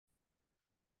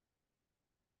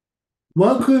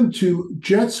Welcome to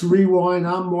Jets Rewind.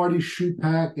 I'm Marty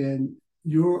Shupak, and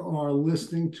you are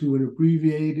listening to an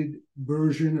abbreviated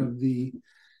version of the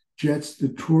Jets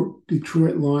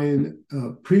Detroit Lion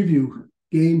preview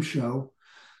game show.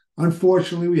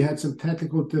 Unfortunately, we had some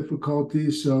technical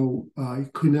difficulties, so I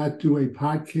could not do a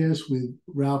podcast with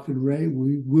Ralph and Ray.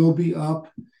 We will be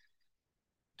up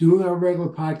doing our regular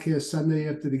podcast Sunday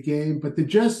after the game, but the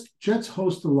Jets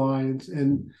host the Lions,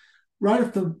 and right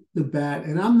off the bat,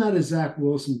 and I'm not a Zach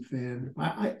Wilson fan.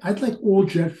 I'd like all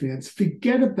Jet fans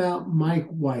forget about Mike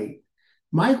White.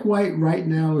 Mike White right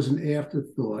now is an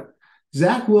afterthought.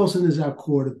 Zach Wilson is our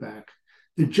quarterback.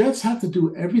 The Jets have to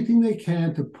do everything they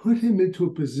can to put him into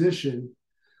a position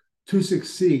to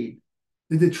succeed.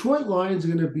 The Detroit Lions are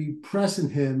going to be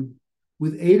pressing him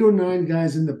with 8 or 9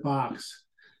 guys in the box.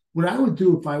 What I would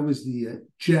do if I was the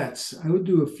Jets, I would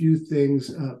do a few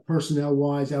things personnel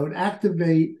wise. I would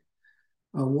activate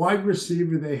a wide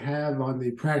receiver they have on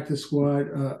the practice squad,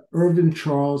 Irvin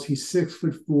Charles. He's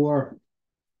 6'4".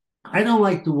 I don't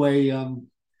like the way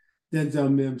Denzel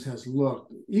Mims has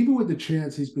looked, even with the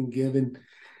chance he's been given.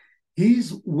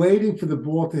 He's waiting for the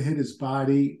ball to hit his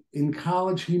body. In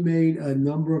college, he made a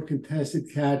number of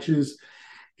contested catches.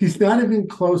 He's not even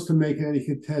close to making any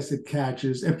contested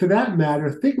catches. And for that matter,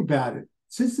 think about it.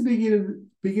 Since the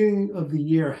beginning of the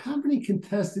year, how many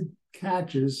contested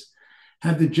catches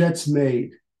have the Jets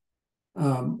made?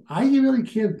 I really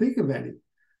can't think of any.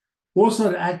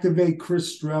 Also, to activate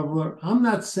Chris Streveler, I'm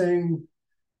not saying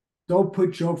don't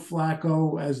put Joe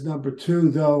Flacco as number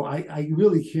two, though I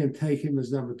really can't take him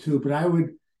as number two, but I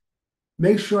would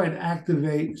make sure I'd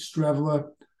activate Streveler.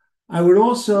 I would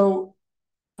also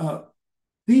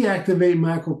deactivate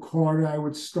Michael Carter. I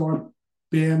would start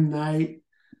Bam Knight.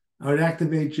 I would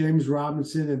activate James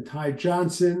Robinson and Ty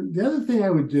Johnson. The other thing I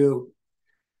would do,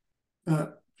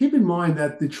 keep in mind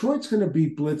that Detroit's going to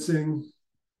be blitzing.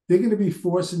 They're going to be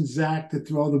forcing Zach to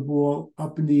throw the ball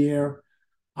up in the air.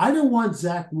 I don't want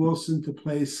Zach Wilson to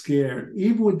play scared,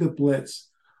 even with the blitz.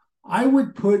 I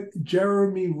would put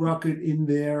Jeremy Ruckert in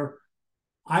there.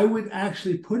 I would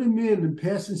actually put him in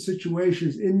passing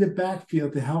situations in the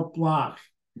backfield to help block.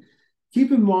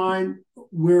 Keep in mind,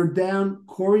 we're down.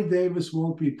 Corey Davis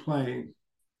won't be playing.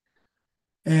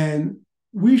 And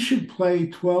we should play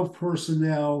 12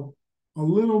 personnel a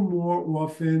little more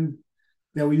often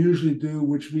than we usually do,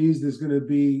 which means there's going to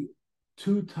be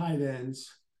 2 tight ends.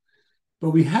 But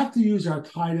we have to use our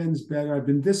tight ends better. I've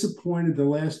been disappointed the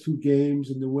last 2 games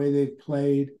in the way they've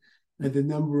played and the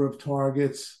number of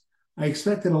targets. I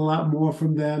expected a lot more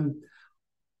from them.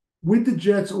 With the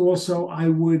Jets also, I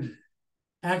would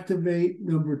activate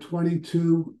number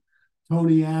 22,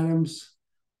 Tony Adams.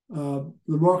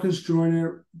 LaMarcus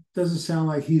Joyner doesn't sound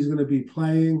like he's going to be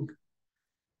playing.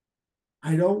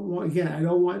 I don't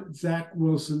want Zach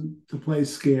Wilson to play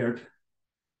scared.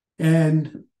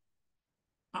 And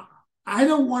I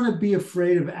don't want to be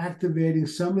afraid of activating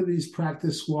some of these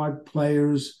practice squad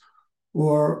players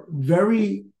or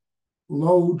very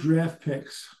low draft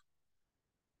picks.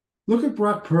 Look at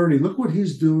Brock Purdy. Look what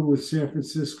he's doing with San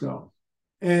Francisco.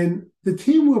 And the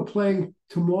team we're playing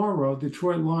tomorrow,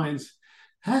 Detroit Lions,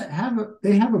 have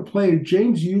a player,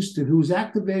 James Houston, who was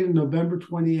activated November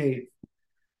 28th.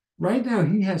 Right now,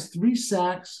 he has 3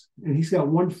 sacks and he's got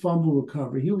 1 fumble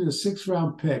recovery. He was a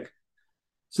 6th-round pick.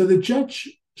 So the Jets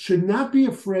should not be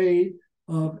afraid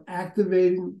of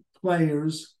activating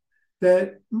players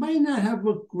that might not have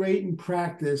looked great in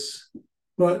practice,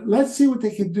 but let's see what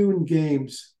they can do in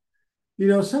games. You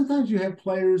know, sometimes you have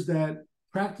players that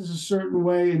practice a certain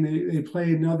way and they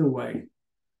play another way.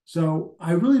 So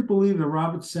I really believe that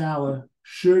Robert Saleh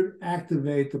should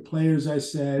activate the players I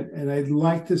said, and I'd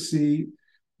like to see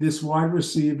this wide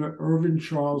receiver, Irvin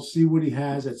Charles, see what he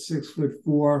has at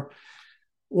 6'4".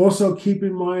 Also, keep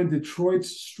in mind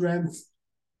Detroit's strength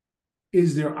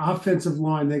is their offensive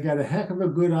line. They got a heck of a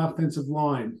good offensive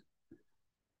line.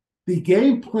 The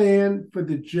game plan for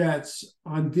the Jets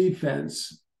on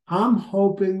defense, I'm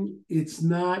hoping it's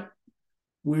not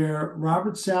where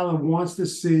Robert Saleh wants to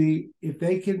see if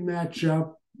they can match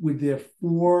up with their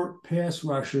 4 pass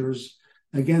rushers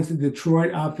against the Detroit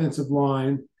offensive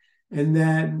line. And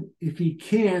then if he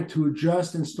can't, to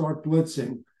adjust and start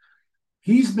blitzing.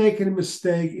 He's making a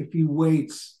mistake if he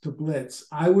waits to blitz.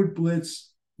 I would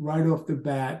blitz right off the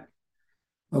bat.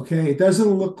 Okay, it doesn't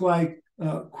look like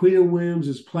Quinn Williams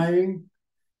is playing.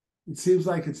 It seems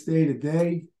like it's day to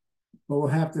day, but we'll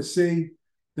have to see.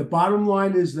 The bottom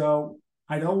line is, though,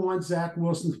 I don't want Zach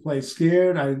Wilson to play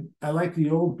scared. I like the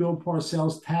old Bill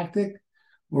Parcells tactic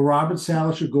where Robert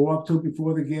Saleh should go up to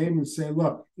before the game and say,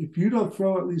 look, if you don't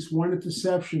throw at least 1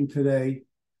 interception today,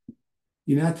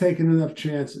 you're not taking enough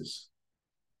chances.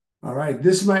 All right,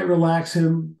 this might relax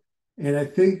him. And I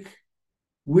think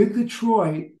with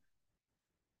Detroit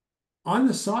on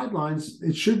the sidelines,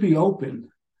 it should be open.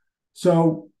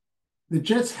 So the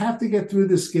Jets have to get through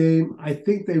this game. I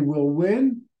think they will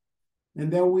win.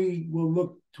 And then we will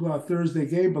look to our Thursday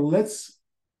game. But let's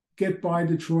get by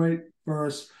Detroit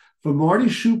first. For Marty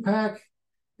Shupak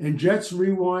and Jets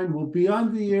Rewind, will be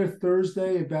on the air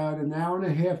Thursday about an hour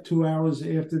and a half, 2 hours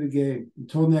after the game.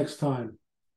 Until next time.